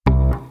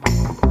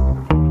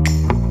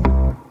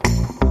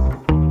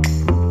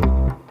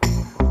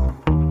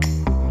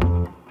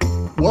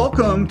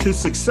Welcome to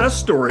Success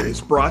Stories,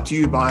 brought to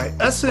you by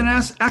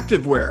SNS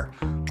Activewear.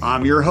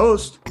 I'm your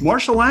host,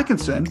 Marshall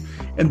Atkinson,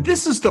 and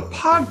this is the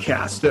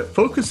podcast that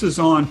focuses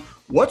on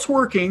what's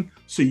working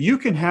so you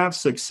can have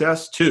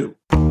success too.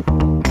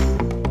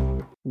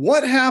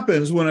 What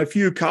happens when a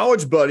few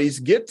college buddies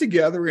get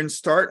together and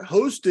start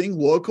hosting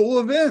local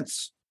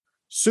events?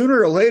 Sooner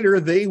or later,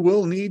 they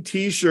will need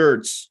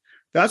t-shirts.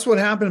 That's what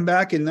happened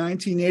back in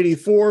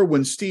 1984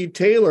 when Steve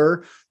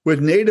Taylor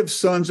with Native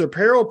Sons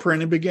Apparel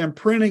Printing began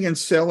printing and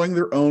selling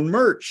their own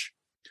merch.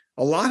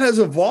 A lot has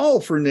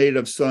evolved for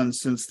Native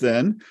Sons since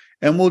then,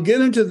 and we'll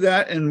get into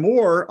that and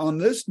more on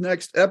this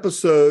next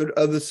episode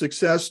of the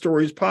Success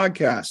Stories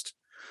podcast.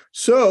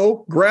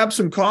 So grab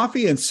some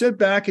coffee and sit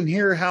back and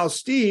hear how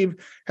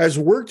Steve has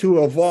worked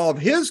to evolve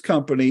his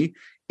company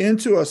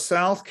into a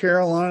South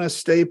Carolina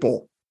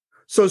staple.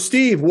 So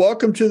Steve,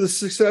 welcome to the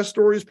Success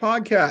Stories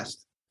podcast.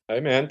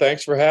 Hey man,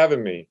 thanks for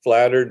having me.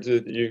 Flattered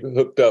that you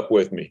hooked up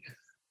with me.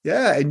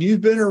 Yeah, and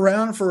you've been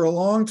around for a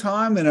long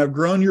time and I've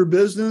grown your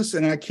business,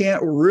 and I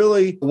can't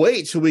really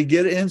wait till we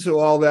get into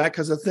all that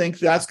because I think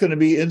that's going to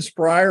be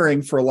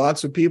inspiring for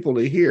lots of people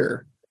to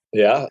hear.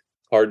 Yeah,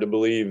 hard to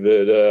believe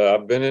that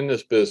I've been in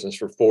this business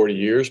for 40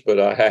 years,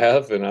 but I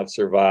have, and I've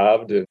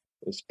survived, and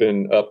it's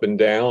been up and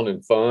down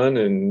and fun,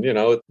 and, you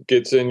know, it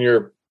gets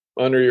under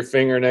your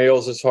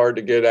fingernails. It's hard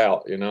to get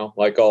out, you know,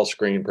 like all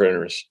screen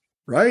printers.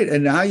 Right,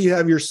 and now you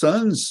have your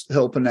sons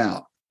helping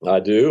out. I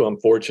do. I'm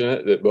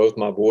fortunate that both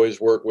my boys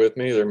work with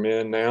me. They're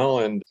men now,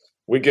 and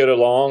we get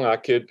along. I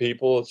kid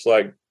people. It's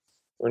like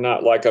we're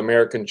not like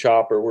American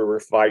Chopper where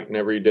we're fighting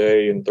every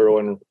day and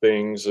throwing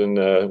things,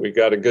 and we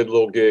got a good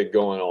little gig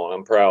going on.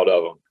 I'm proud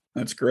of them.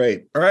 That's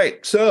great. All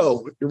right,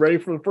 so you ready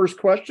for the first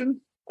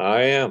question?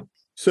 I am.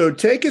 So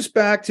take us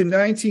back to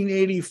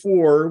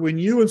 1984 when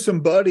you and some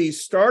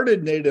buddies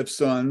started Native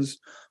Sons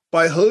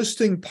by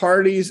hosting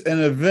parties and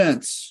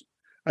events.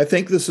 I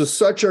think this is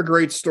such a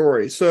great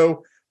story.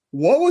 So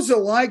what was it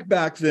like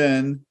back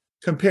then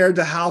compared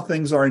to how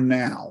things are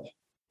now?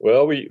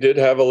 Well, we did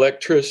have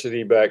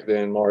electricity back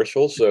then,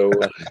 Marshall, so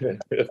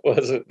it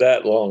wasn't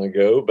that long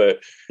ago. But,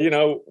 you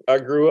know, I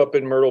grew up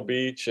in Myrtle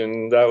Beach,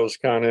 and that was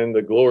kind of in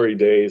the glory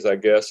days, I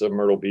guess, of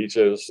Myrtle Beach.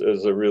 It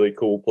was a really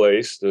cool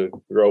place to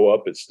grow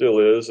up. It still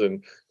is.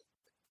 And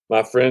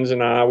my friends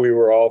and I, we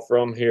were all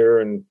from here,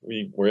 and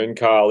we were in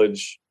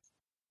college.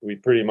 We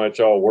pretty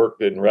much all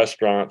worked in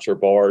restaurants or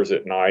bars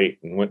at night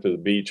and went to the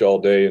beach all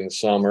day in the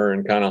summer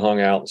and kind of hung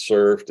out and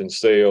surfed and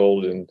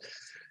sailed and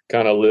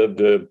kind of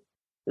lived a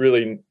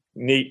really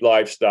neat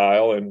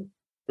lifestyle. And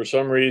for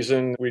some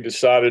reason, we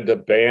decided to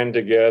band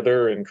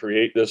together and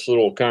create this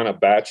little kind of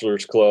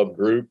bachelor's club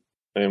group.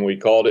 And we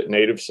called it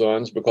Native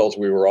Sons because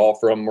we were all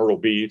from Myrtle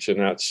Beach, and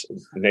that's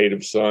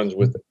Native Sons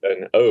with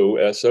an O,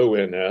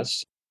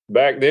 S-O-N-S.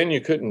 Back then,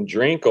 you couldn't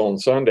drink on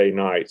Sunday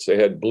nights. They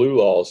had blue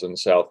laws in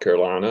South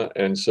Carolina.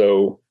 And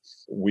so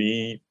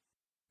we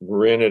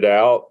rented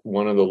out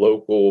one of the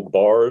local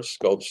bars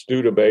called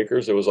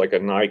Studebakers. It was like a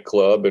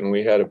nightclub, and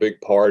we had a big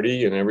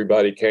party, and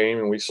everybody came,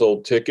 and we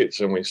sold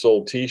tickets and we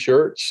sold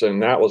T-shirts.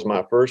 And that was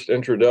my first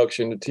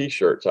introduction to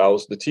T-shirts. I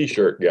was the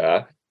T-shirt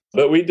guy.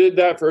 But we did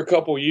that for a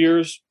couple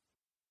years.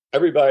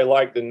 Everybody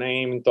liked the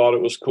name and thought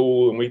it was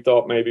cool. And we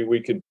thought maybe we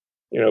could,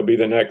 you know, be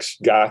the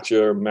next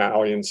Gotcha or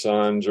Maui and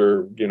Sons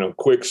or, you know,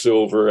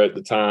 Quicksilver at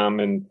the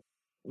time.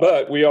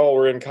 But we all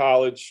were in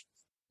college.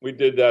 We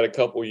did that a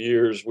couple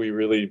years. We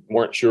really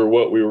weren't sure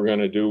what we were going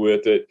to do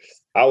with it.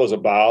 I was a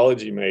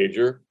biology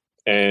major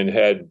and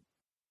had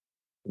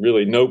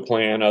really no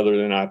plan other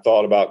than I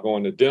thought about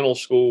going to dental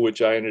school,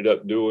 which I ended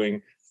up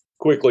doing.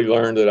 Quickly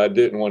learned that I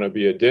didn't want to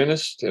be a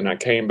dentist. And I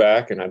came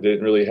back and I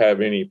didn't really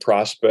have any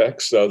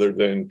prospects other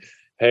than,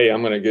 hey, I'm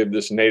going to give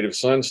this Native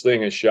Sons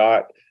thing a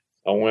shot.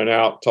 I went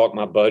out, talked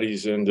my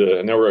buddies into,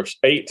 and there were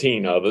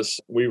 18 of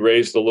us. We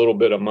raised a little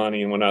bit of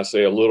money. And when I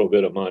say a little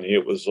bit of money,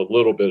 it was a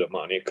little bit of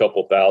money, a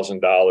couple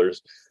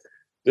 $1,000s.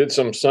 Did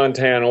some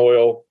suntan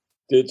oil,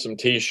 did some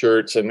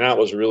T-shirts. And that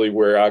was really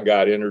where I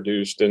got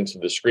introduced into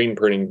the screen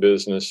printing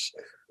business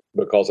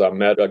because I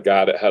met a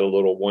guy that had a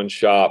little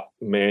one-shop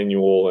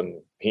manual and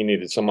he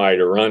needed somebody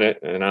to run it.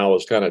 And I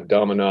was kind of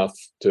dumb enough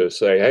to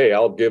say, hey,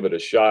 I'll give it a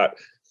shot.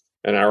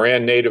 And I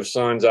ran Native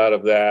Sons out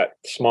of that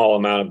small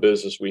amount of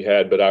business we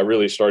had, but I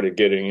really started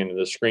getting into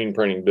the screen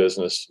printing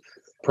business,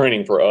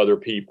 printing for other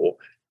people.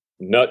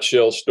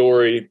 Nutshell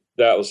story,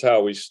 that was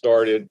how we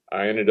started.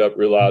 I ended up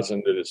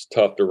realizing that it's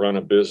tough to run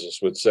a business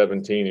with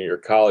 17 of your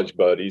college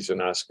buddies,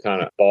 and I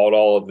kind of bought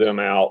all of them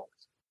out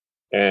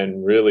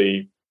and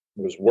really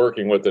was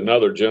working with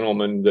another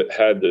gentleman that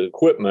had the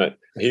equipment.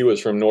 He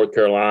was from North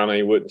Carolina.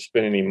 He wouldn't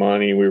spend any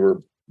money. We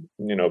were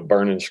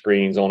burning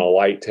screens on a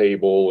light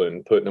table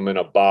and putting them in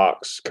a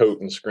box,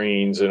 coating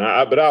screens.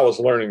 But I was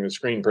learning the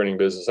screen printing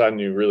business. I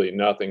knew really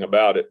nothing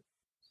about it.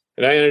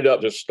 And I ended up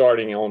just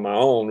starting on my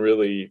own,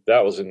 really.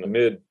 That was in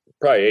the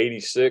probably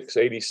 86,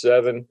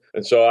 87.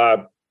 And so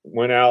I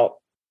went out,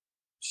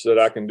 said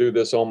I can do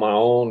this on my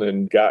own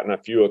and gotten a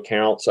few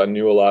accounts. I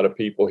knew a lot of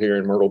people here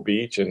in Myrtle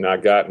Beach, and I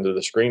got into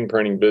the screen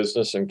printing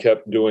business and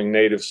kept doing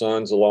Native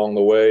Sons along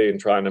the way and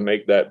trying to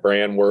make that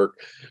brand work.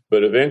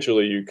 But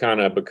eventually you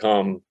kind of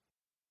become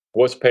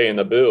what's paying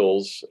the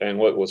bills, and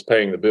what was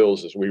paying the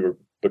bills is we were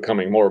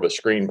becoming more of a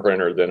screen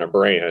printer than a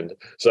brand.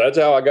 So that's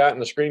how I got in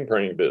the screen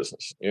printing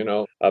business.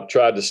 I've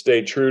tried to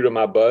stay true to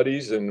my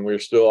buddies, and we're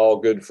still all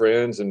good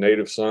friends. And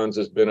Native Sons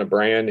has been a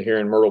brand here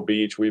in Myrtle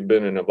Beach. We've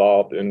been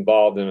involved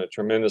in a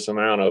tremendous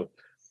amount of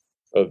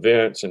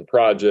events and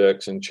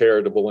projects and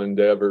charitable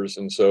endeavors.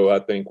 And so I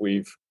think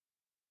we've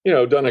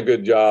done a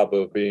good job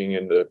of being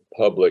in the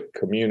public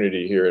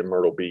community here in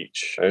Myrtle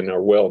Beach and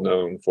are well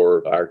known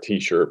for our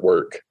t-shirt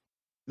work.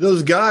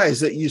 Those guys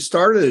that you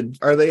started,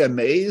 are they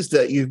amazed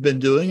that you've been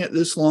doing it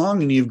this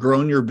long and you've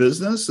grown your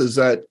business? Is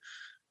that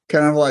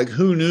kind of like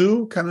who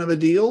knew kind of a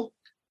deal?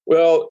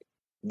 Well,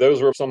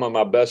 those were some of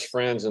my best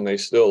friends, and they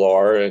still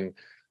are. And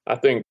I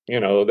think,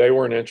 they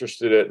weren't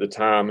interested at the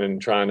time in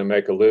trying to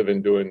make a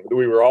living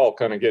we were all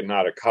kind of getting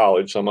out of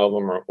college. Some of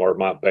them are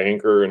my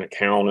banker and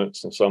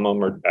accountants, and some of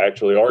them are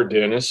actually our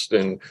dentists.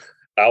 And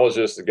I was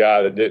just the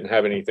guy that didn't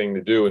have anything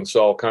to do and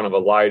saw kind of a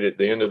light at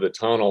the end of the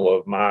tunnel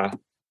of my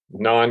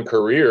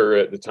non-career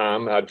at the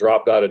time. I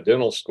dropped out of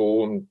dental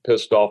school and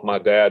pissed off my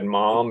dad and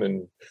mom,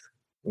 and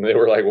they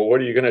were like, well, what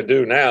are you going to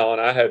do now?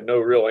 And I had no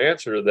real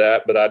answer to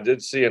that, but I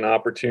did see an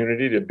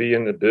opportunity to be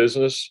in the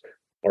business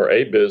or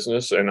a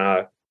business, and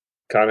I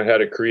kind of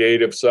had a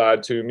creative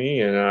side to me,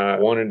 and I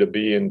wanted to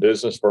be in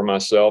business for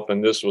myself,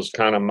 and this was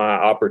kind of my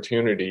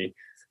opportunity.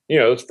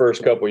 Those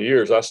first couple of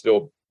years, I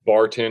still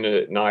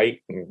bartended at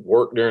night and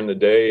worked during the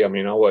day. I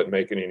mean, I wasn't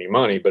making any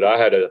money, but I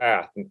had a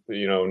path,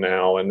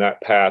 now, and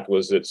that path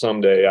was that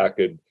someday I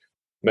could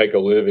make a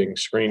living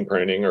screen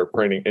printing or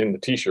printing in the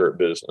t-shirt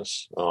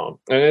business. And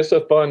it's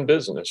a fun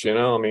business,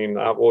 I mean,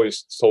 I've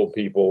always told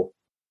people,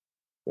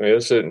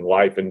 this isn't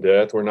life and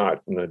death. We're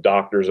not in the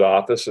doctor's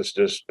office. It's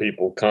just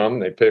people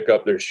come, they pick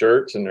up their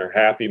shirts, and they're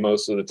happy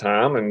most of the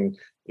time, and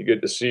you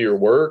get to see your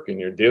work, and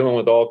you're dealing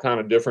with all kind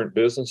of different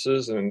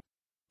businesses. And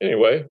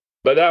anyway,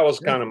 but that was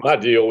kind of my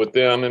deal with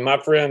them. And my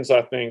friends,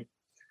 I think,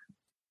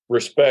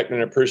 respect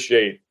and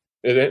appreciate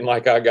it. Isn't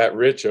like I got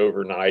rich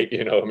overnight,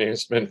 I mean,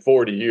 it's been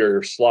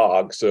 40-year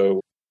slog.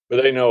 So,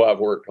 but they know I've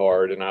worked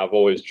hard, and I've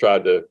always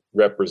tried to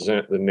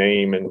represent the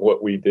name and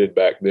what we did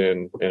back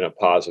then in a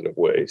positive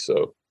way.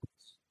 So.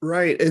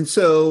 Right. And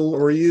so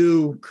were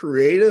you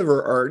creative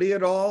or arty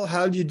at all?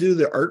 How'd you do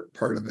the art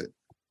part of it?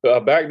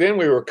 Back then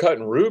we were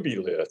cutting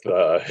Rubylith,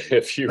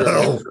 if you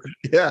remember.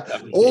 Yeah.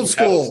 Old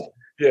school.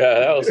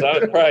 That was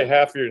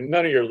probably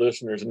none of your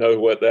listeners know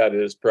what that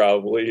is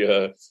probably.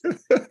 I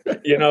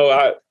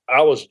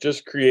was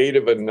just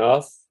creative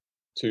enough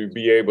to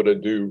be able to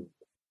do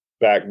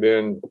back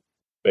then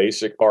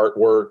basic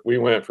artwork. We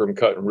went from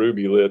cutting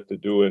Rubylith to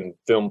doing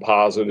film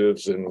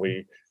positives,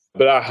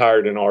 but I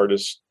hired an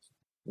artist,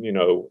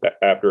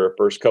 after a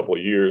first couple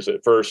of years.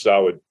 At first I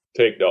would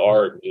take the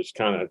art and just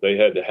kind of, they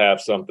had to have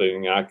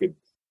something I could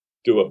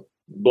do a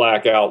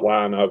black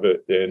outline of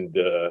it and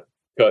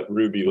cut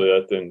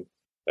Rubylith. And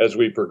as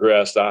we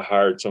progressed, I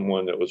hired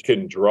someone that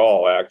couldn't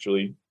draw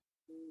actually.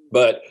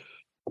 But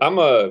I'm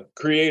a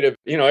creative,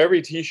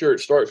 every t-shirt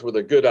starts with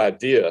a good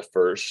idea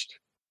first,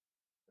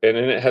 and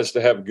then it has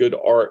to have good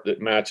art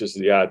that matches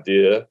the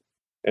idea.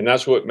 And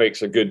that's what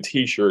makes a good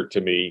t-shirt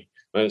to me.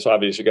 And it's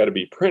obviously got to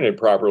be printed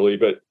properly,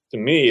 but to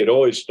me, it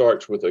always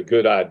starts with a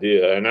good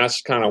idea. And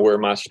that's kind of where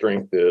my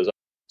strength is.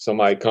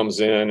 Somebody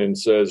comes in and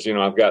says,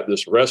 I've got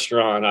this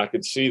restaurant. I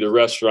could see the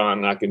restaurant,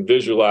 and I can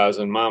visualize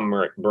in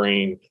my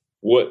brain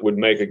what would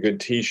make a good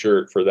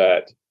t-shirt for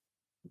that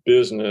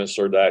business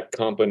or that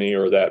company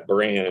or that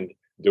brand.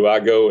 Do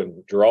I go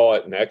and draw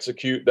it and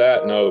execute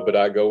that? No, but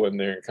I go in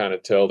there and kind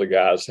of tell the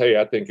guys,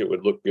 hey, I think it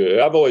would look good.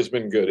 I've always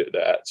been good at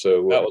that.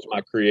 So that was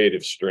my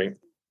creative strength.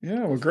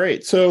 Yeah, well,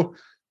 great. So,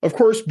 of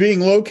course,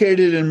 being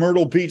located in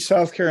Myrtle Beach,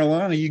 South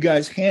Carolina, you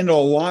guys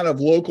handle a lot of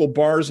local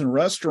bars and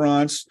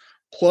restaurants,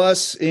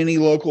 plus any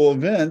local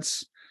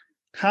events.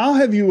 How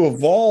have you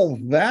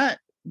evolved that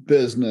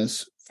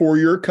business for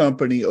your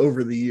company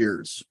over the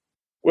years?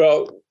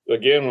 Well,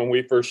 again, when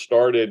we first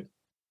started,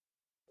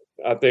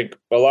 I think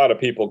a lot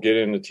of people get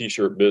in the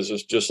t-shirt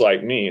business just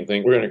like me and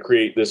think we're going to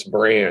create this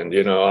brand.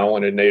 I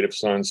wanted Native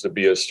Sons to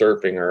be a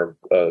surfing or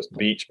a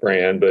beach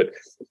brand, but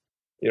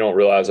you don't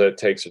realize that it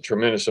takes a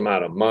tremendous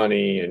amount of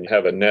money and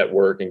have a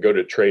network and go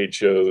to trade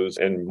shows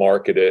and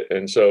market it.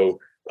 And so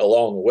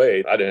along the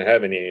way, I didn't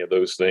have any of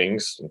those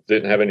things,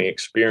 didn't have any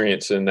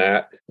experience in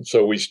that.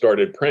 So we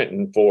started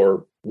printing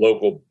for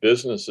local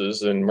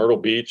businesses, and Myrtle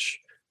Beach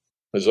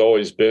has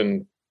always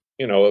been,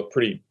 a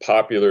pretty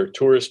popular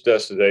tourist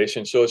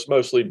destination. So it's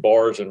mostly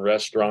bars and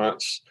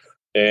restaurants.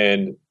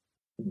 And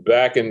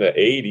back in the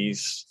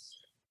 80s,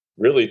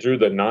 really through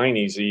the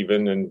 90s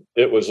even, and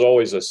it was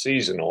always a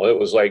seasonal. It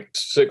was like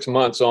 6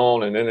 months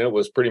on, and then it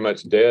was pretty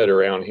much dead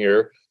around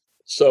here.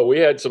 So we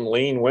had some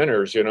lean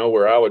winters,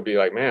 where I would be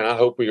like, man, I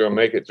hope we're going to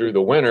make it through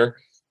the winter,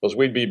 because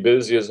we'd be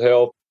busy as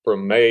hell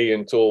from May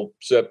until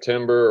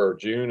September or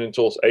June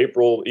until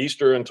April,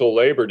 Easter until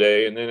Labor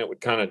Day, and then it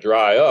would kind of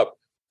dry up.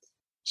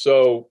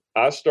 So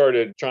I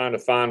started trying to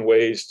find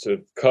ways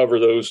to cover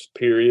those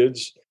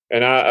periods.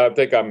 And I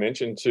think I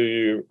mentioned to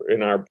you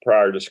in our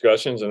prior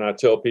discussions, and I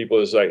tell people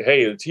is like,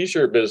 hey, the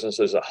t-shirt business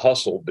is a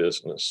hustle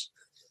business.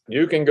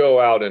 You can go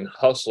out and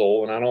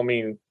hustle. And I don't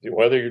mean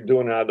whether you're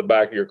doing it out of the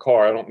back of your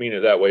car. I don't mean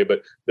it that way.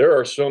 But there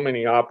are so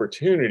many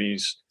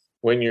opportunities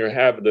when you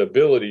have the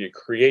ability to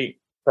create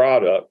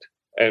product.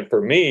 And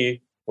for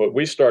me, what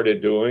we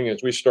started doing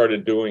is we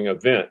started doing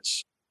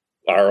events,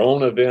 our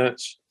own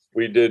events.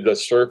 We did the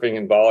surfing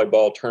and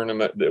volleyball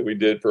tournament that we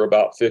did for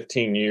about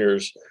 15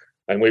 years,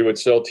 and we would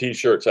sell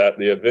T-shirts at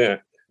the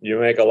event. You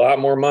make a lot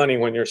more money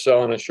when you're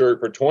selling a shirt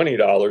for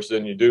 $20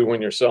 than you do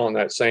when you're selling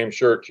that same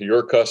shirt to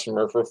your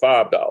customer for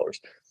 $5.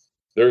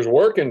 There's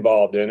work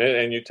involved in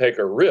it, and you take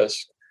a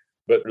risk,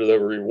 but the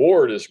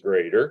reward is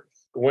greater.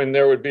 When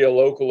there would be a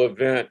local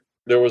event,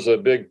 there was a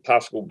big high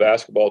school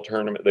basketball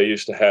tournament they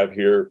used to have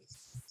here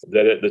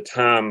that at the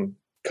time,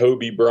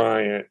 Kobe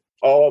Bryant,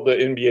 all the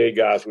NBA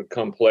guys would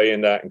come play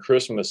in that. And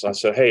Christmas, I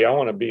said, hey, I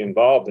want to be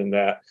involved in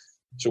that.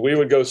 So we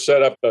would go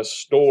set up a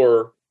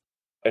store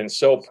and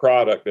sell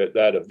product at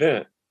that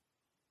event.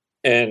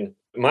 And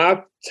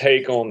my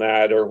take on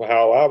that, or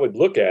how I would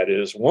look at it,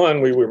 is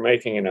one, we were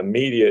making an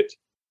immediate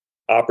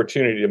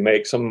opportunity to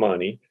make some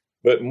money.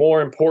 But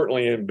more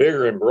importantly and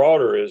bigger and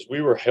broader is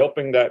we were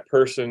helping that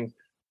person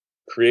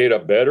create a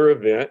better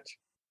event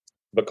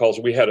because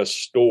we had a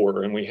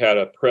store and we had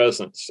a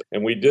presence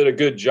and we did a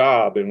good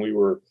job, and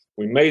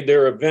we made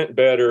their event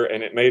better,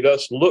 and it made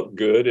us look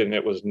good. And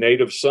it was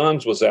Native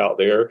Sons was out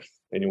there,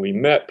 and we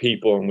met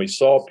people and we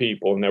saw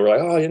people, and they were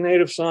like, oh, you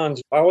Native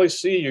Sons, I always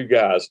see you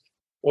guys.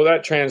 Well,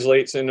 that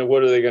translates into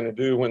what are they going to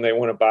do when they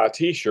want to buy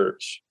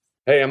T-shirts?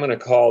 Hey, I'm going to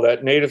call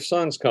that Native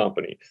Sons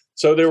company.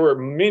 So there were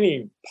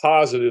many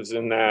positives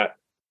in that,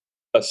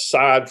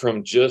 aside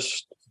from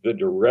just the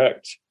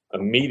direct,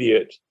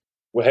 immediate,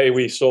 well, hey,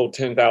 we sold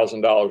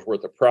 $10,000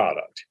 worth of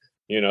product,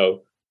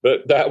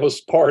 but that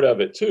was part of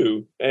it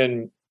too.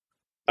 And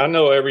I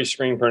know every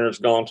screen printer's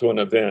gone to an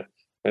event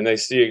and they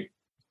see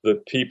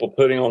the people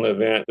putting on the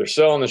event. They're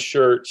selling the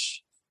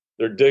shirts.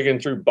 They're digging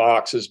through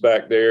boxes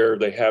back there.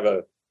 They have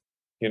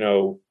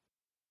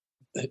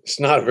it's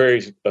not a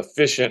very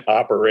efficient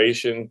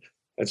operation.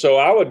 And so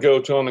I would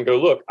go to them and go,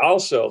 look, I'll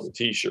sell the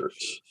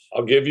T-shirts.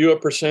 I'll give you a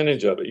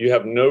percentage of it. You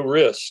have no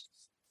risk.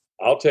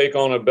 I'll take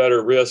on a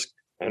better risk,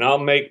 and I'll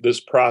make this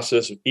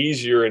process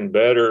easier and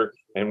better,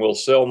 and we'll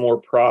sell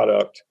more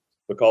product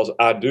because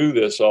I do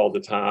this all the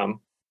time.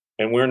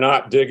 And we're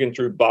not digging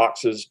through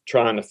boxes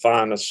trying to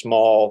find a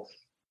small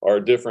or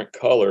a different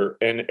color.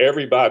 And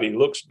everybody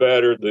looks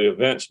better, the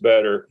event's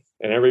better,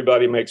 and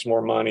everybody makes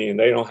more money, and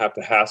they don't have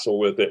to hassle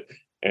with it.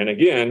 And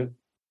again,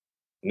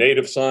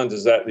 Native Sons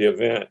is at the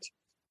event,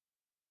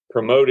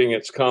 promoting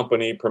its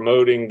company,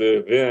 promoting the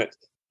event,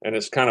 and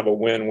it's kind of a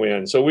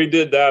win-win. So we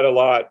did that a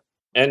lot.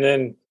 And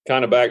then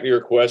kind of back to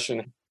your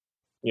question,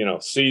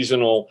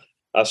 seasonal,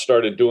 I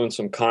started doing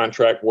some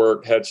contract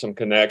work, had some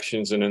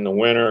connections, and in the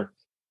winter,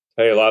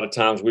 hey, a lot of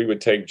times we would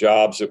take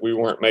jobs that we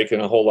weren't making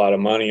a whole lot of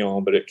money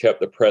on, but it kept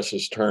the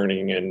presses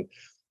turning, and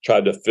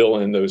tried to fill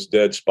in those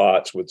dead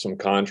spots with some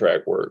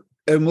contract work.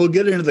 And we'll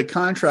get into the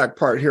contract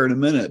part here in a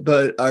minute,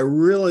 but I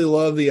really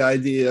love the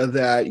idea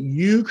that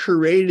you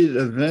created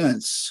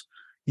events.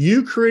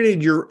 You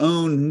created your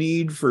own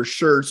need for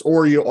shirts,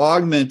 or you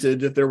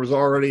augmented, if there was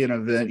already an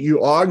event,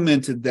 you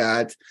augmented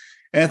that.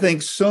 And I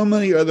think so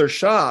many other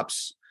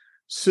shops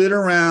sit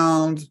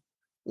around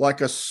like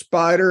a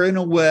spider in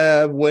a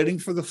web, waiting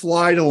for the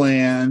fly to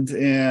land.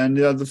 And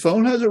the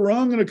phone hasn't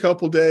rung in a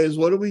couple of days.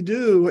 What do we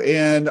do?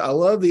 And I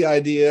love the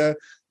idea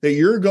that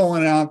you're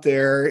going out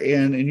there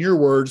and, in your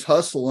words,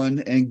 hustling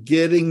and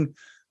getting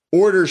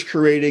orders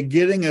created,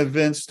 getting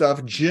event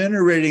stuff,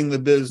 generating the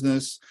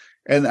business.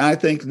 And I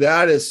think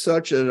that is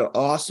such an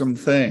awesome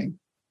thing.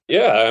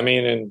 Yeah, I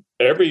mean, and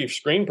every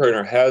screen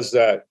printer has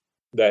that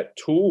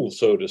tool,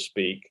 so to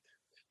speak.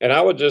 And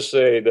I would just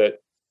say that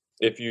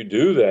if you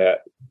do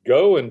that,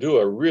 go and do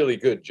a really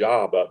good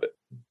job of it.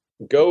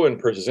 Go and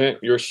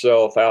present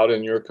yourself out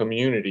in your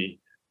community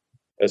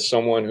as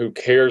someone who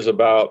cares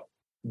about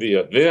the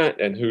event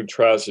and who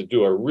tries to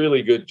do a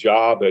really good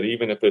job at,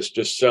 even if it's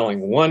just selling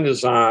one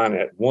design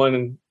at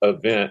one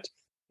event,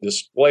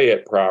 display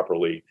it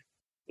properly,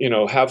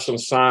 have some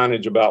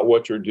signage about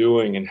what you're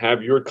doing, and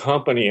have your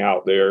company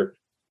out there,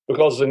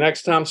 because the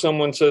next time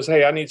someone says,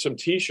 hey, I need some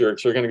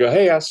T-shirts, they're going to go,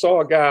 hey, I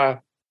saw a guy,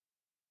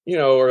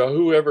 or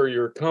whoever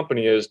your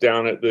company is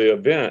down at the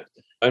event,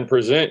 and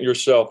present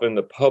yourself in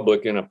the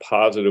public in a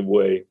positive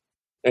way.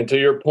 And to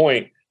your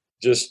point,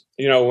 just,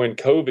 when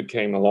COVID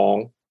came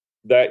along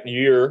that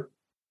year,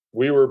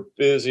 we were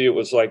busy. It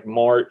was like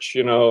March,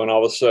 and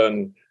all of a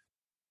sudden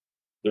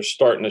they're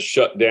starting to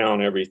shut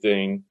down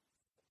everything.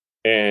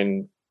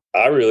 And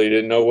I really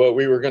didn't know what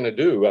we were going to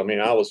do. I mean,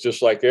 I was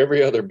just like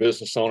every other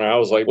business owner. I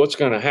was like, what's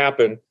going to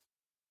happen?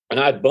 And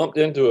I bumped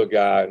into a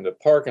guy in the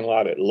parking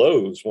lot at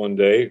Lowe's one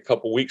day, a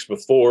couple weeks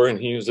before, and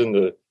he was in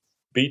the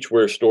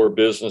beachwear store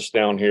business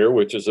down here,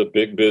 which is a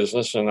big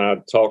business. And I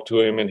talked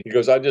to him and he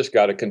goes, I just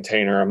got a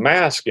container of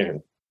mask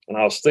in. And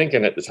I was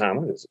thinking at the time,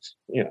 what is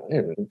this?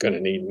 I'm going to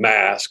need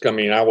mask. I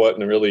mean, I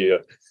wasn't really,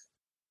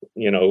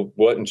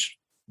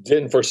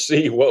 didn't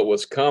foresee what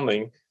was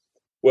coming.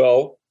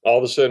 Well, all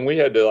of a sudden we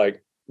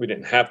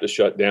didn't have to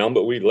shut down,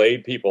 but we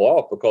laid people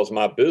off because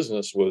my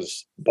business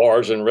was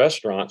bars and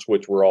restaurants,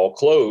 which were all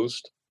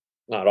closed.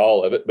 Not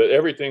all of it, but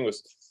everything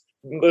was.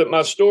 But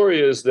my story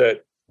is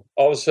that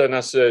all of a sudden I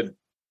said,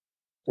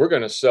 we're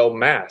going to sell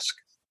masks.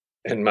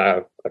 And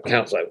my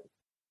accountant's like,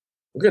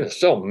 we're going to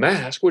sell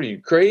masks? What are you,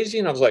 crazy?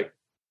 And I was like,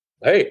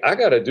 hey, I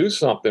got to do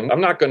something.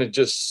 I'm not going to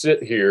just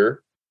sit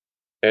here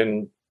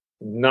and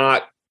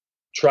not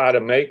try to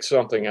make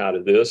something out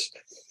of this.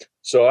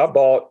 So I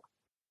bought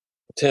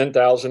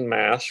 10,000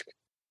 masks.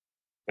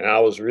 And I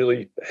was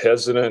really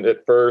hesitant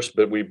at first,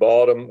 but we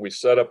bought them. We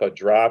set up a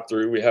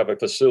drive-through. We have a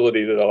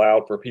facility that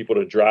allowed for people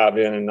to drive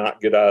in and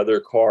not get out of their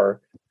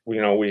car.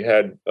 We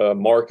had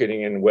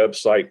marketing and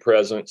website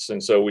presence.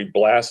 And so we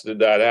blasted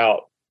that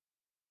out,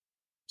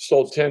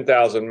 sold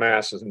 10,000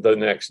 masks the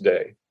next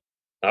day.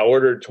 I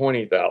ordered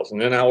 20,000,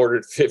 then I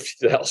ordered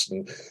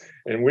 50,000.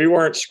 And we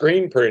weren't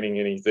screen printing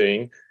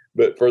anything.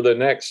 But for the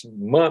next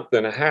month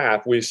and a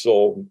half, we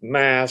sold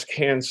masks,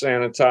 hand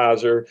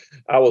sanitizer.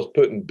 I was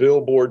putting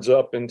billboards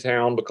up in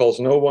town because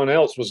no one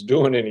else was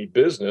doing any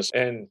business.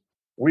 And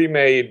we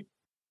made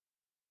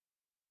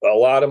a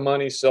lot of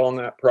money selling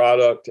that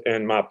product.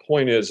 And my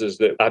point is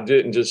that I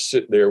didn't just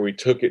sit there. We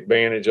took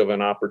advantage of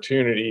an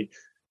opportunity.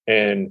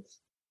 And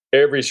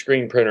every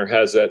screen printer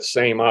has that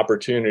same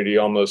opportunity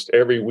almost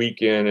every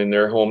weekend in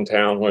their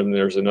hometown when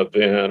there's an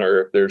event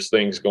or if there's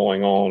things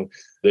going on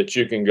that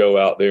you can go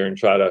out there and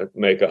try to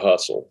make a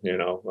hustle.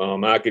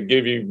 I could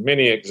give you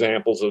many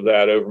examples of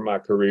that over my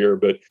career,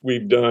 but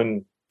we've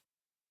done,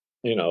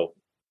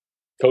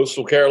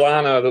 Coastal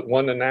Carolina that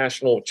won the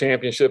national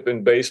championship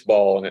in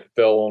baseball, and it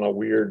fell on a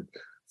weird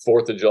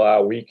 4th of July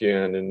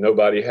weekend and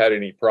nobody had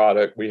any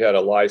product. We had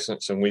a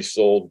license and we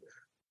sold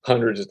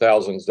hundreds of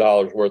thousands of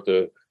dollars worth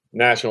of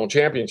national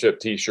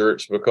championship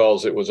T-shirts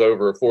because it was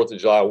over a 4th of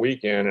July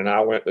weekend. And I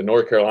went to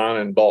North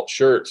Carolina and bought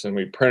shirts and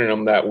we printed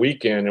them that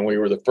weekend. And we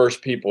were the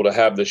first people to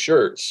have the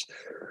shirts.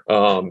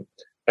 And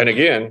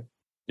again,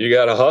 you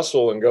got to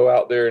hustle and go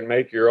out there and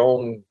make your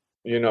own,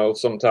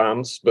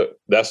 sometimes, but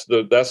that's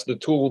the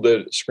tool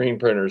that screen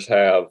printers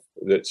have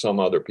that some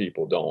other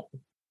people don't.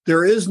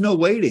 There is no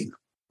waiting.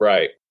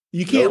 Right.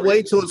 You can't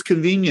wait till it's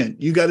convenient.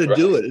 You got to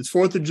do it. It's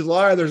 4th of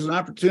July. There's an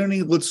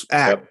opportunity. Let's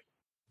act. Yep.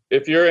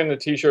 If you're in the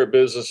T-shirt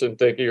business and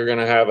think you're going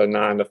to have a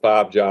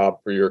 9-to-5 job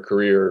for your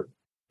career,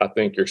 I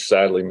think you're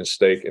sadly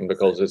mistaken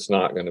because it's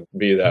not going to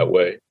be that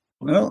way.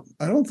 Well,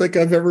 I don't think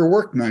I've ever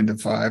worked 9 to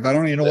 5. I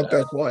don't even know what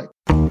that's like.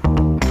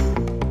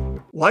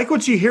 Like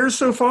what you hear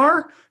so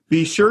far?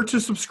 Be sure to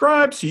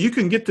subscribe so you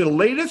can get the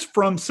latest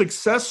from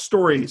success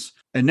stories.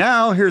 And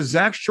now here's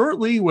Zach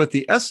Shortley with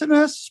the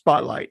SNS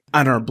Spotlight.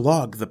 On our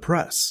blog, The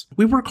Press,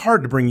 we work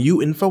hard to bring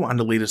you info on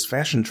the latest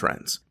fashion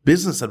trends,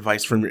 business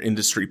advice from your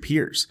industry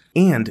peers,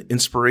 and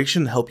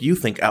inspiration to help you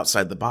think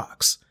outside the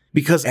box.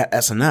 Because at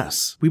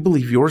SNS, we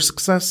believe your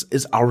success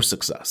is our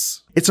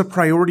success. It's a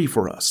priority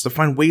for us to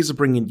find ways of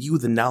bringing you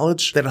the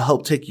knowledge that'll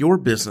help take your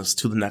business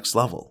to the next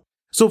level.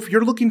 So if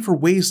you're looking for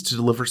ways to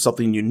deliver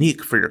something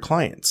unique for your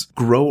clients,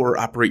 grow or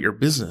operate your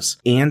business,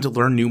 and to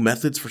learn new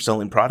methods for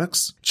selling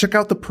products, check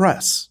out The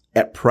Press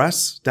at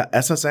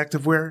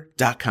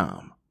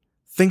press.ssactivewear.com.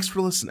 Thanks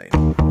for listening.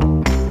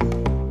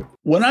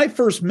 When I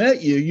first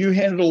met you, you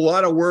handled a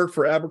lot of work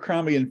for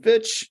Abercrombie &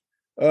 Fitch.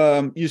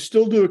 You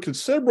still do a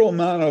considerable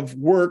amount of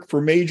work for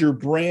major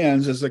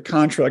brands as a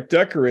contract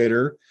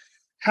decorator.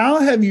 How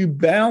have you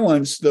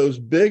balanced those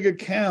big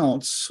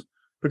accounts,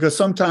 because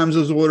sometimes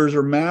those orders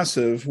are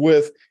massive,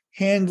 with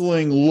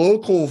handling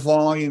local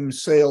volume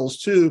sales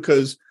too?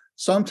 Because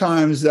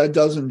sometimes that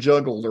doesn't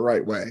juggle the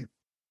right way.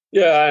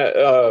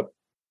 Yeah,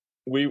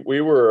 we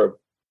were,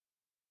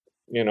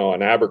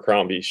 an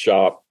Abercrombie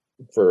shop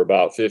for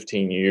about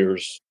 15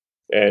 years.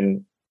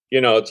 And,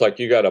 it's like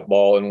you got a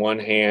ball in one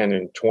hand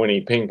and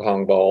 20 ping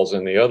pong balls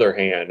in the other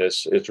hand.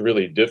 It's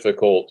really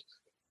difficult.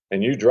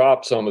 And you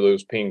drop some of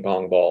those ping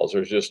pong balls.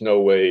 There's just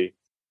no way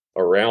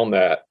around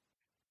that.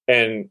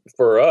 And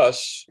for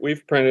us,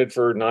 we've printed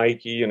for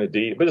Nike and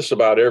Adidas, but just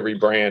about every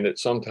brand at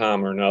some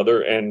time or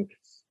another. And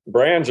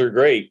brands are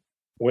great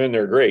when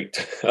they're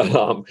great.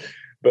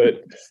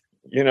 But,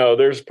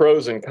 there's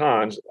pros and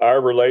cons.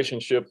 Our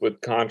relationship with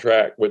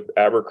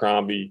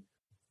Abercrombie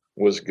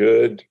was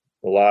good.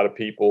 A lot of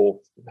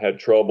people had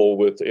trouble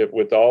with it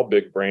with all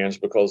big brands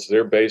because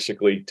they're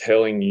basically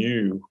telling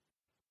you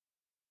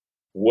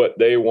what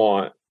they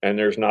want. And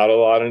there's not a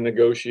lot of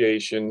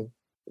negotiation,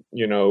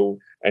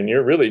 and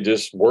you're really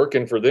just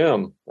working for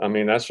them. I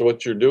mean, that's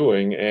what you're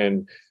doing.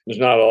 And there's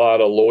not a lot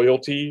of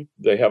loyalty.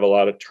 They have a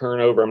lot of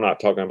turnover. I'm not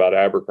talking about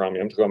Abercrombie.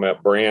 I'm talking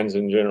about brands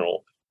in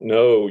general.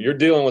 No, you're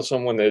dealing with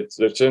someone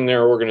that's in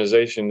their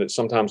organization that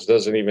sometimes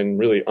doesn't even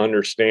really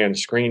understand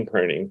screen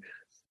printing.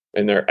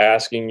 And they're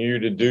asking you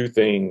to do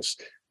things.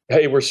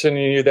 hey, we're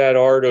sending you that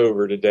art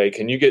over today.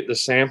 Can you get the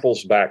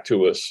samples back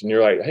to us? And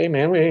you're like, hey,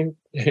 man,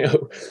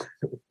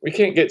 we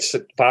can't get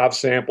 5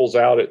 samples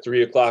out at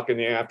 3:00 in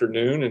the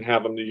afternoon and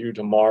have them to you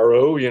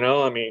tomorrow.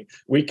 I mean,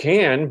 we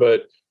can,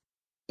 but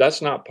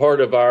that's not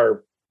part of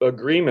our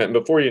agreement.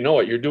 Before you know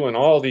it, you're doing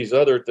all these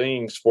other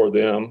things for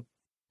them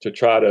to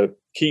try to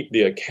keep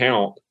the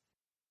account,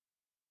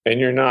 and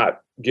you're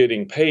not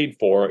getting paid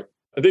for it.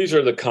 These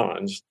are the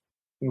cons.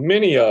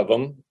 Many of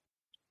them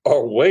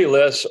are way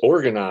less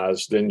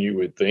organized than you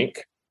would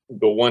think.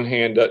 The one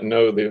hand doesn't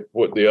know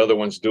what the other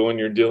one's doing.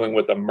 You're dealing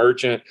with a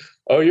merchant.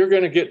 Oh, you're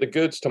going to get the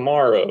goods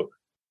tomorrow.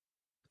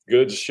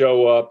 Goods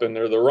show up and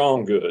they're the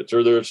wrong goods,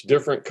 or there's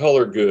different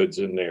color goods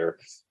in there.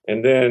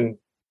 And then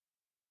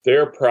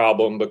their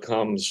problem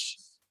becomes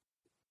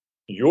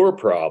your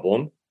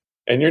problem,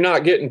 and you're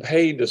not getting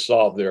paid to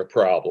solve their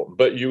problem,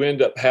 but you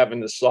end up having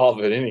to solve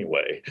it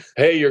anyway.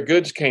 Hey, your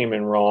goods came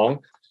in wrong,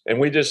 and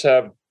we just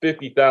have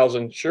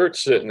 50,000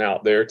 shirts sitting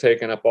out there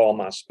taking up all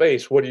my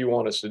space. What do you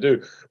want us to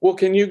do? Well,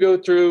 can you go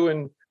through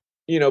and,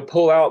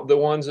 pull out the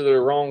ones that are the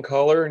wrong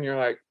color? And you're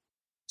like,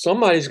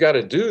 somebody's got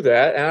to do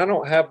that. And I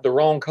don't have the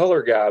wrong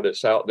color guy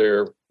that's out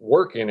there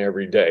working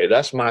every day.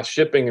 That's my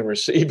shipping and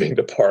receiving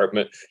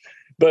department.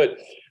 But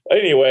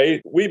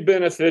anyway, we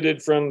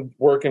benefited from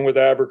working with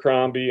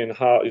Abercrombie and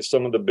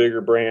some of the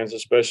bigger brands,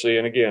 especially.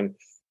 And again,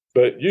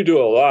 but you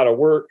do a lot of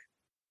work.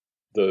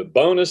 The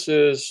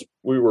bonuses,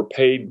 we were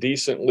paid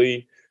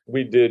decently.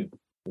 We did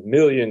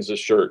millions of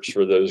shirts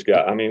for those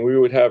guys. I mean, we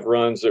would have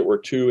runs that were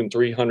 200,000 and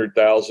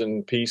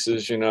 300,000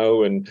 pieces,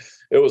 and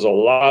it was a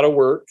lot of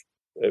work.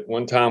 At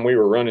one time, we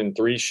were running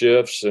 3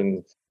 shifts,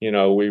 and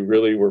we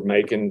really were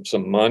making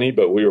some money,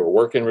 but we were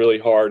working really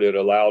hard. It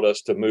allowed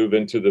us to move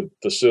into the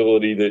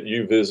facility that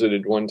you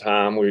visited one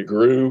time. We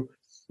grew,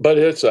 but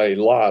it's a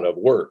lot of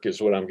work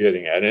is what I'm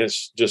getting at. And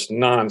it's just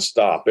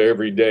nonstop.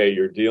 Every day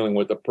you're dealing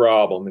with a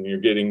problem and you're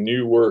getting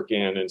new work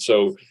in. And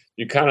so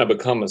you kind of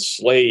become a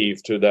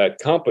slave to that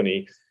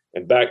company.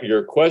 And back to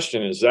your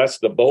question is, that's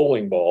the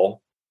bowling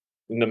ball.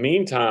 In the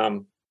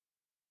meantime,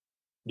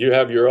 you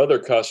have your other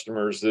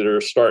customers that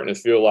are starting to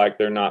feel like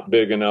they're not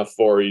big enough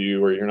for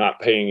you, or you're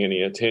not paying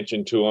any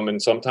attention to them.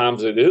 And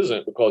sometimes it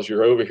isn't, because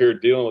you're over here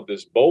dealing with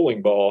this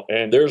bowling ball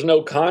and there's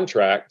no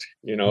contract.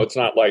 It's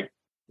not like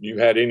you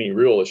had any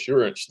real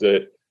assurance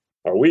that,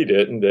 or we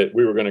didn't, that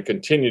we were going to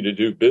continue to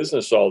do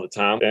business all the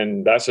time.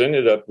 And that's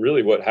ended up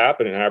really what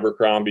happened. And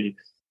Abercrombie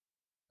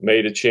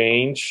made a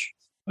change.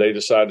 They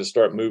decided to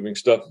start moving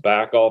stuff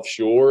back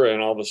offshore, and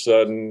all of a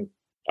sudden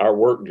our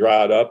work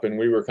dried up, and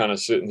we were kind of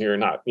sitting here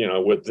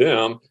with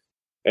them,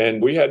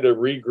 and we had to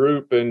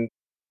regroup and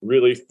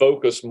really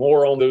focus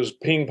more on those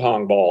ping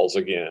pong balls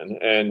again.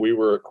 And we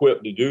were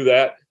equipped to do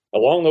that.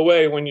 Along the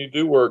way, when you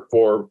do work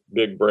for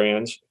big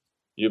brands,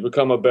 you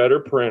become a better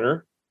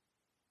printer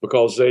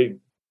because they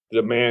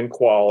demand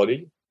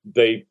quality.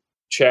 They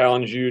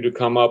challenge you to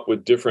come up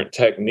with different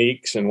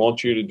techniques and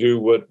want you to do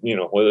what,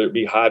 whether it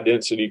be high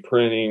density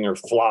printing or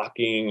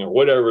flocking or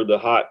whatever the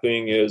hot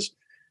thing is.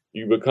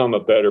 You become a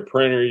better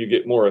printer. You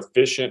get more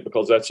efficient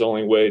because that's the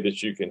only way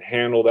that you can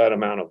handle that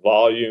amount of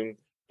volume.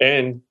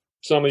 And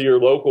some of your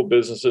local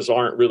businesses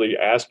aren't really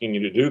asking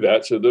you to do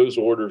that. So those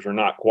orders are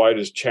not quite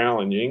as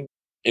challenging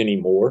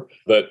anymore.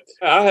 But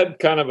I had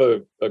kind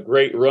of a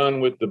great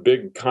run with the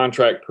big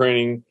contract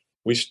printing.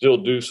 We still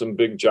do some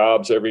big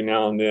jobs every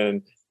now and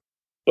then.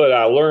 But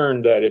I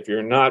learned that if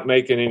you're not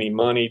making any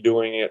money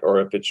doing it, or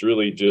if it's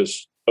really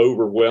just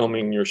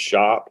overwhelming your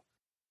shop,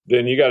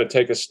 then you got to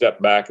take a step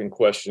back and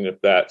question if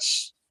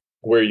that's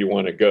where you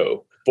want to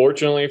go.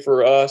 Fortunately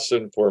for us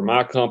and for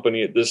my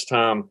company at this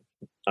time,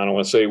 I don't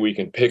want to say we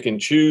can pick and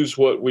choose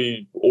what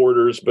we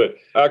orders, but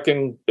I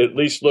can at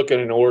least look at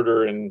an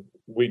order and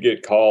we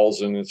get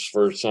calls and it's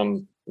for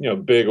some,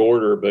 big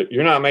order, but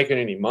you're not making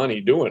any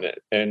money doing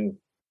it. And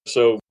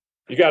so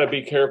you got to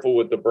be careful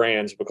with the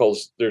brands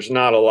because there's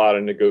not a lot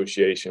of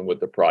negotiation with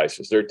the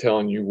prices. They're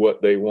telling you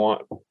what they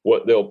want,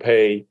 what they'll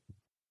pay,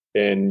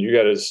 and you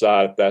got to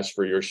decide if that's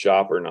for your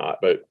shop or not.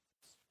 But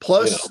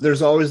plus,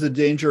 there's always the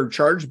danger of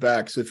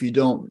chargebacks if you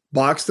don't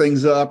box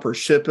things up or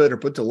ship it or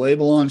put the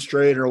label on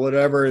straight or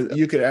whatever.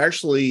 You could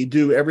actually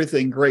do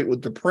everything great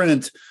with the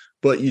print,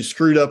 but you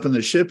screwed up in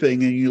the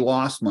shipping and you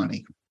lost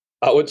money.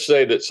 I would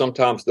say that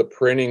sometimes the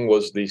printing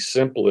was the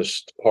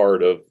simplest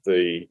part of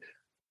the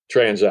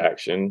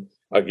transaction.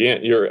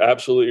 Again, you're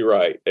absolutely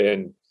right.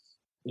 And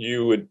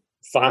you would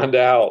find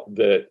out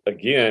that,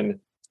 again,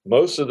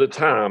 most of the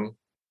time,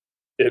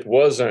 it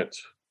wasn't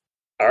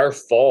our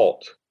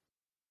fault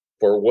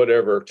for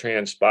whatever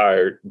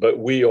transpired, but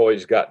we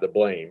always got the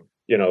blame.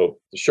 The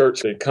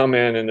shirts that come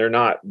in and they're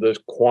not the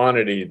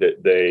quantity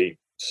that they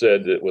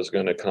said that was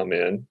going to come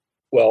in.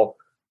 Well,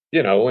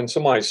 when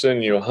somebody's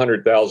sending you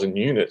 100,000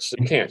 units,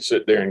 you can't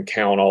sit there and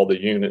count all the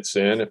units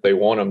in if they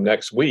want them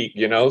next week,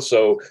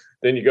 So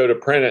then you go to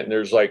print it and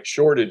there's like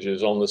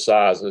shortages on the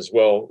sizes.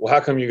 Well,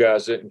 how come you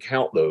guys didn't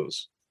count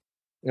those?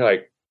 You're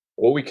like,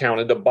 Well, we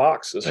counted the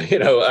boxes,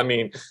 I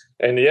mean,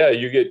 and yeah,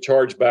 you get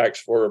chargebacks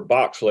for a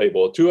box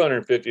label, a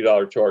 $250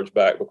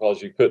 chargeback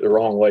because you put the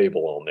wrong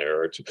label on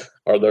there,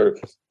 or their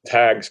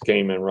tags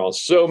came in wrong.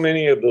 So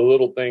many of the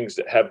little things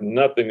that have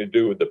nothing to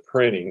do with the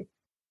printing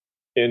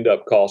end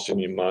up costing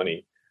you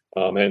money.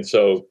 And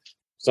so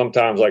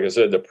sometimes, like I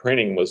said, the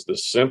printing was the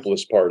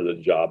simplest part of the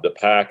job, the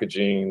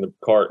packaging, the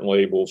carton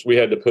labels. We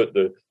had to put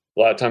a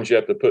lot of times you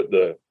have to put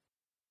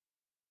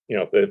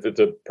if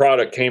the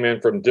product came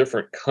in from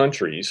different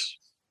countries,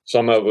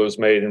 some of it was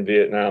made in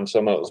Vietnam,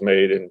 some of it was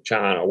made in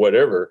China,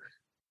 whatever,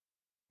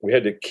 they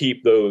had to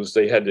keep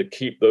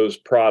those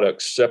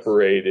products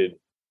separated,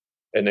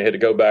 and they had to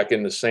go back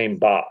in the same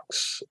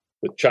box.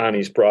 The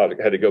Chinese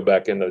product had to go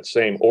back in the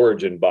same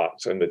origin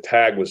box, and the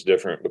tag was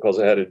different because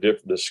it had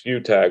the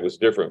SKU tag was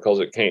different because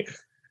it came,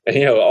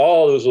 and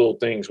all those little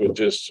things were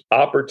just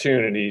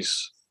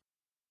opportunities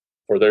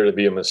for there to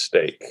be a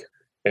mistake.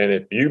 And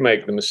if you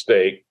make the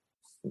mistake,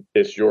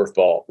 it's your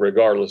fault,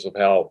 regardless of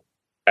how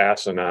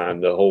asinine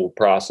the whole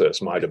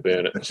process might have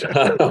been at the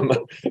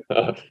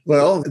time.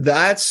 Well,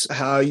 that's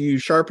how you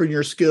sharpen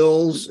your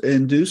skills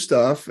and do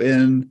stuff.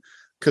 And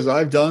because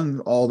I've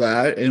done all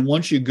that. And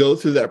once you go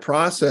through that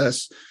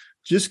process,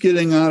 just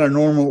getting on a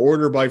normal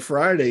order by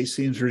Friday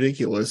seems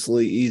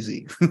ridiculously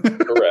easy.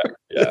 Correct.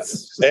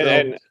 Yes.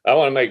 And I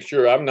want to make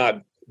sure I'm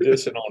not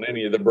dissing on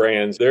any of the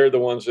brands. They're the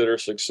ones that are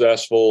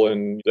successful,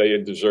 and they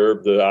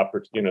deserve the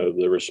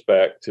the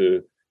respect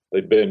to.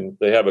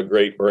 They have a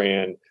great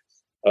brand,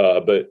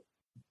 but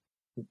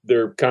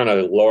they're kind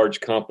of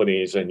large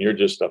companies, and you're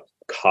just a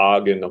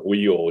cog in the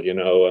wheel,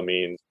 I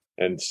mean,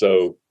 and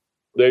so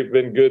they've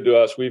been good to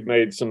us. We've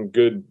made some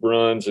good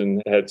runs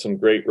and had some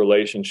great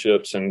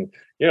relationships. And,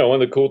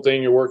 one of the cool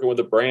things, you're working with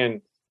a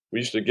brand, we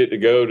used to get to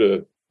go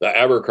to the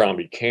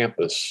Abercrombie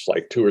campus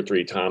like 2 or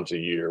 3 times a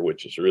year,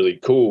 which is really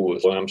cool.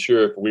 So I'm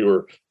sure if we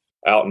were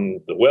out in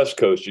the West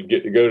Coast, you'd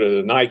get to go to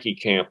the Nike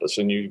campus,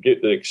 and you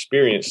get to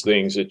experience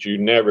things that you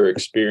never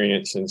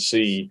experience and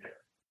see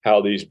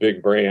how these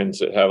big brands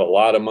that have a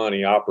lot of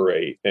money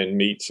operate, and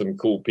meet some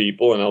cool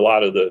people. And a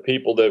lot of the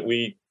people that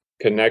we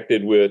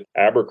connected with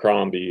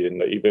Abercrombie,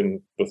 and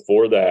even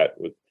before that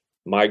with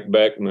Mike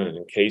Beckman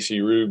and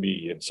Casey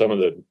Ruby and some of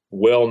the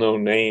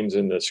well-known names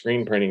in the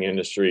screen printing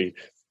industry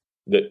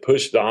that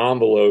pushed the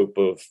envelope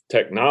of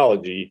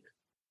technology,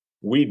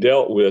 we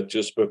dealt with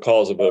just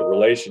because of a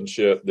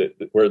relationship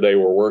where they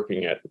were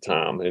working at the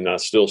time. And I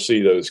still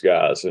see those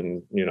guys,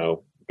 and,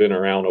 been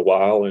around a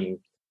while. And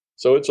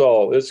so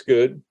it's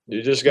good.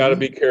 You just got to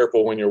be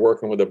careful when you're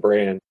working with a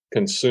brand,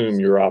 consume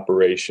your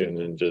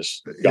operation and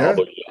just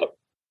gobble it up.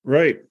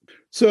 Right.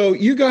 So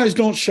you guys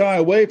don't shy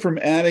away from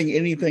adding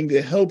anything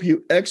to help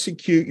you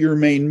execute your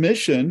main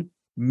mission,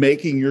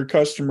 making your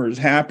customers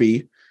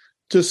happy.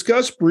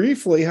 Discuss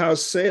briefly how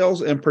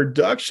sales and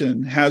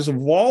production has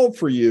evolved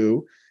for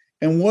you,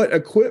 and what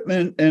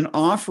equipment and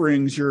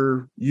offerings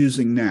you're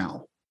using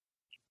now.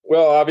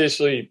 Well,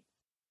 obviously,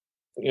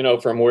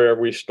 from where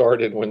we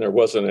started when there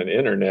wasn't an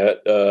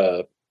internet,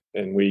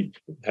 and we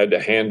had to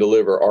hand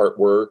deliver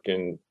artwork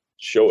and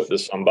show it to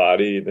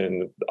somebody,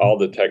 then all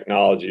the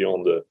technology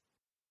on the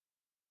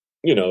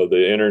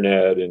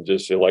internet and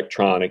just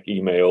electronic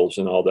emails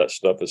and all that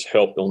stuff has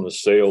helped on the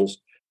sales.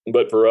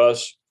 But for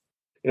us,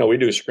 we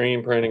do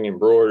screen printing,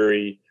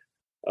 embroidery.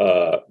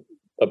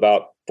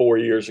 About 4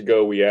 years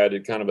ago, we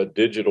added kind of a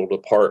digital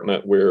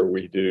department where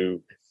we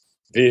do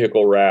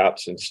vehicle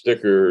wraps and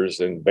stickers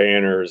and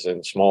banners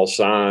and small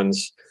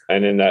signs.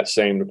 And in that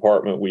same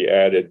department, we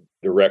added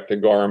direct to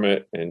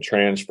garment and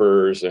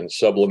transfers and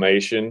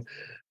sublimation.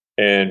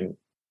 And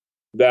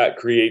that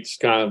creates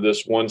kind of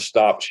this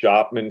one-stop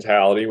shop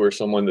mentality where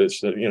someone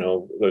that's,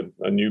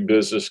 a new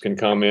business can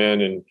come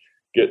in and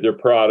get their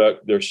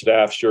product, their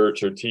staff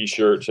shirts or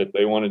T-shirts. If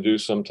they want to do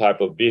some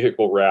type of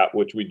vehicle wrap,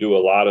 which we do a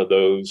lot of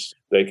those,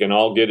 they can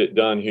all get it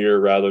done here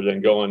rather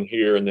than going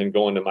here and then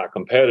going to my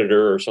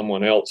competitor or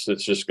someone else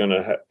that's just going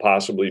to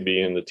possibly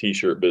be in the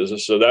T-shirt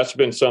business. So that's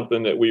been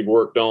something that we've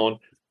worked on.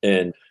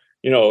 And,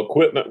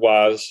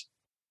 equipment-wise,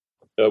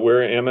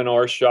 we're an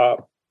M&R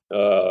shop.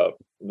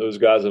 Those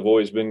guys have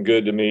always been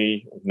good to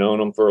me. I've known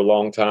them for a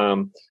long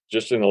time.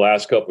 Just in the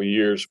last couple of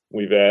years,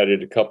 we've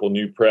added a couple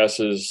new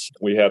presses.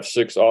 We have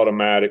 6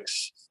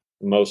 automatics.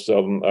 Most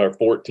of them are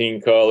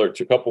 14 color,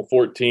 a couple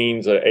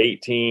 14s, a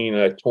 18,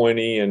 a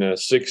 20, and a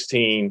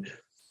 16.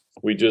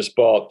 We just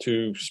bought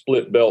 2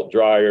 split belt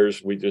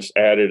dryers. We just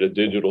added a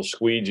digital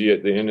squeegee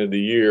at the end of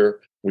the year.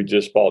 We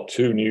just bought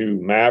 2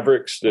 new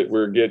Mavericks that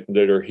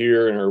are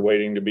here and are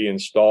waiting to be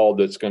installed.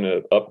 That's going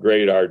to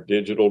upgrade our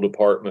digital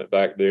department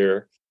back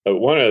there.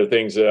 One of the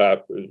things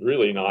that was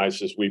really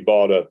nice is we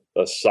bought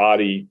a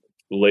Saudi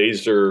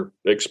laser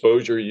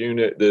exposure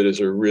unit that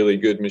is a really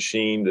good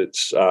machine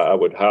that's I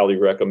would highly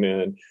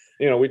recommend.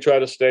 We try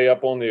to stay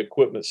up on the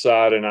equipment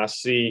side, and I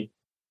see,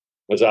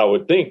 as I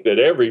would think that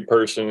every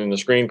person in the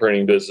screen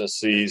printing business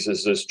sees,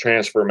 is this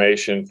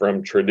transformation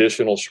from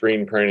traditional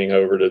screen printing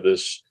over to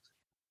this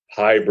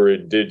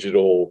hybrid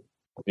digital,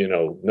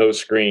 no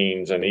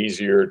screens and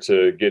easier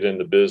to get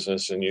into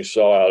business. And you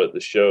saw out at the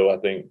show, I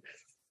think,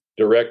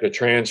 direct to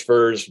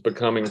transfers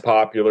becoming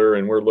popular,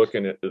 and we're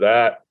looking at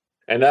that.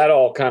 And that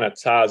all kind of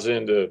ties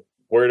into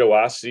where do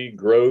I see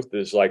growth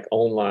is like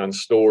online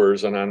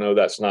stores. And I know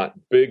that's not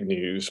big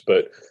news,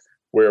 but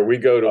where we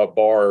go to a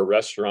bar or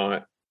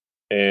restaurant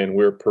and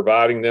we're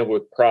providing them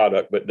with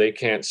product, but they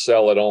can't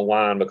sell it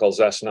online because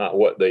that's not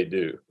what they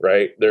do,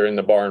 right? They're in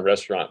the bar and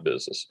restaurant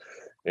business.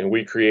 And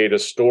we create a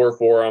store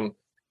for them.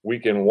 We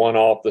can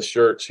one-off the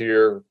shirts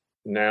here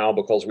now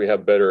because we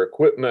have better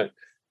equipment.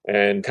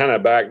 And kind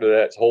of back to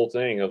that whole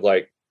thing of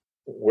like,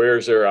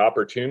 where's their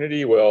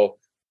opportunity? Well,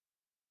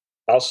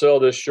 I'll sell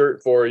this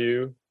shirt for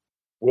you.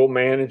 We'll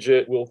manage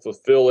it. We'll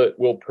fulfill it.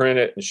 We'll print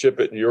it and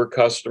ship it to your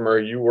customer.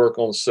 You work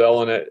on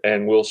selling it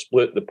and we'll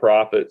split the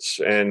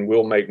profits and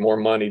we'll make more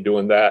money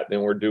doing that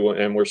than we're doing.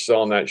 And we're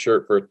selling that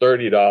shirt for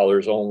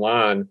 $30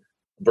 online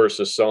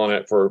versus selling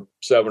it for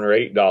 $7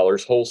 or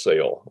 $8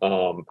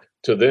 wholesale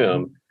to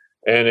them.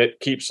 And it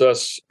keeps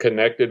us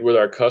connected with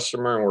our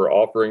customer and we're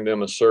offering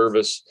them a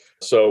service.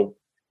 So,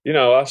 you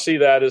know, I see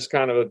that as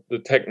kind of the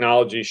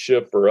technology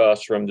shift for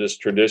us from just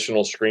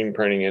traditional screen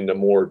printing into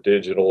more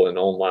digital and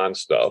online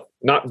stuff.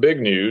 Not big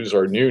news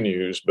or new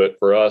news, but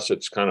for us,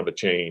 it's kind of a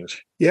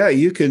change. Yeah,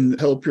 you can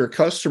help your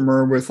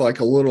customer with like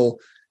a little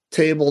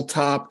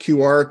tabletop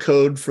QR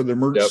code for the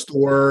merch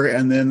store.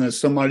 And then if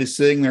somebody's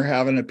sitting there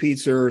having a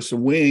pizza or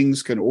some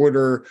wings can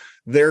order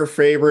their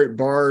favorite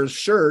bar's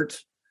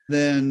shirt,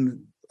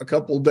 then a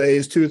couple of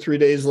days, 2 or 3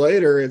 days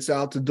later, it's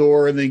out the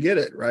door and they get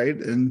it, right?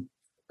 And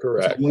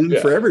correct. It's a win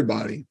for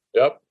everybody.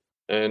 Yep.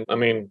 And I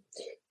mean,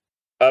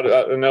 I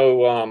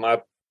know,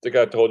 I think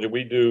I told you,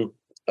 we do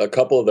a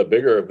couple of the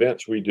bigger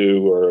events we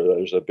do, or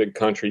there's a big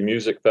country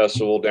music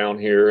festival down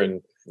here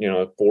and,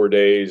 4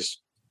 days,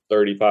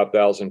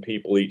 35,000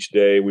 people each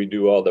day. We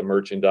do all the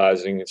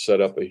merchandising and set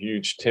up a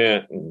huge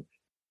tent and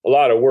a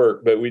lot of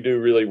work, but we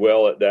do really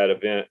well at that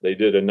event. They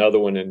did another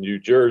one in New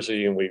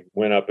Jersey and we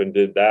went up and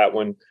did that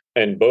one.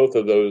 And both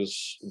of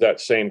those,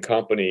 that same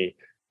company,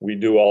 we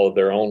do all of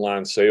their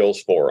online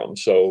sales for them.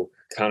 So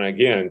kind of,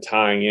 again,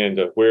 tying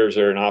into where's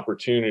there an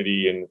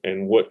opportunity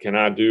and what can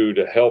I do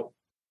to help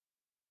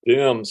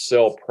them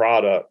sell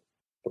product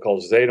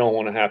because they don't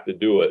want to have to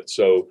do it.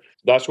 So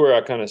that's where I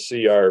kind of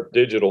see our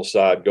digital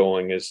side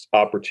going, is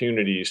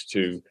opportunities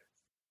to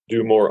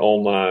do more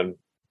online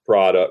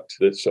product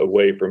that's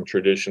away from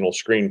traditional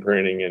screen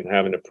printing and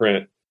having to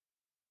print.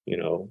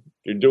 You're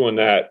doing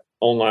that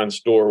online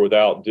store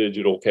without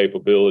digital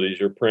capabilities.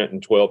 You're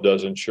printing 12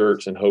 dozen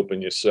shirts and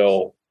hoping you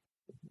sell,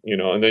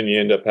 and then you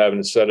end up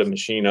having to set a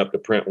machine up to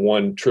print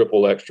one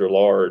triple extra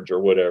large or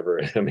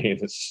whatever. I mean,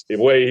 it's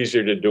way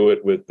easier to do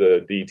it with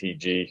the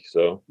DTG.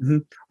 So,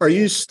 Are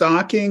you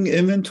stocking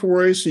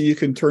inventory so you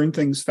can turn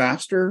things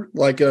faster,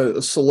 like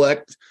a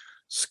select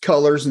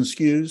colors and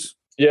SKUs?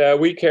 Yeah,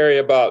 we carry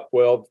about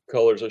 12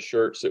 colors of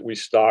shirts that we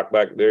stock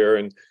back there.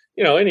 And,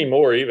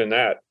 anymore, even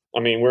that.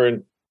 I mean, we're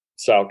in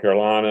South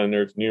Carolina and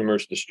there's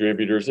numerous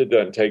distributors. It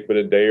doesn't take but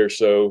a day or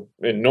so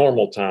in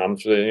normal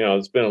times.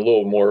 It's been a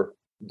little more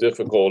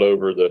difficult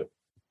over the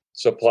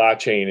supply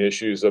chain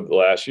issues of the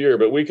last year,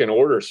 but we can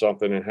order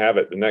something and have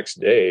it the next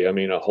day. I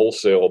mean, a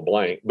wholesale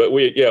blank, but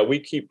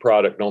we keep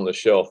product on the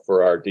shelf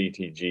for our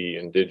DTG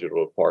and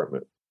digital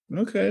department.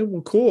 Okay,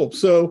 well, cool.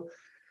 So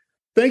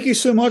thank you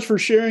so much for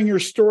sharing your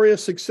story of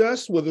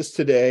success with us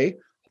today.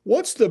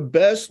 What's the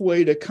best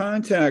way to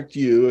contact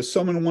you if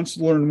someone wants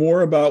to learn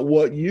more about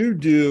what you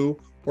do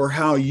or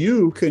how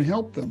you can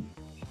help them?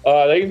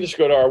 They can just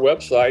go to our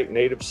website,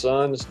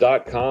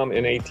 nativesons.com,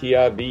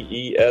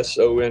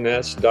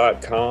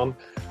 nativesons.com,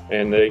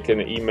 and they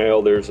can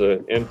email. There's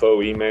an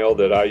info email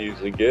that I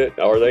usually get,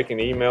 or they can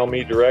email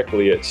me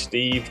directly at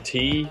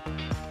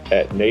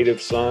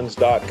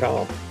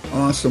stevet@nativesons.com.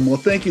 Awesome. Well,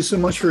 thank you so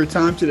much for your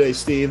time today,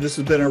 Steve. This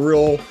has been a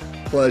real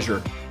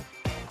pleasure.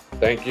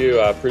 Thank you.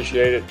 I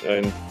appreciate it,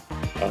 and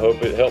I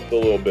hope it helped a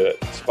little bit,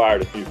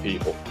 inspired a few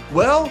people.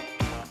 Well,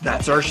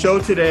 that's our show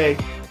today.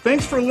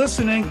 Thanks for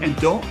listening, and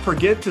don't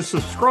forget to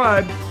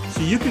subscribe so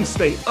you can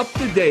stay up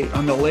to date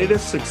on the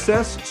latest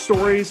Success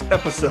Stories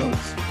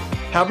episodes.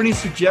 Have any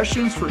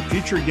suggestions for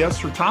future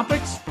guests or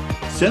topics?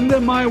 Send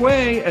them my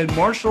way at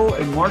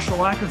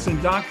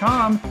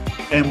marshall@marshallackinson.com,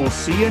 and we'll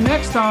see you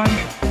next time.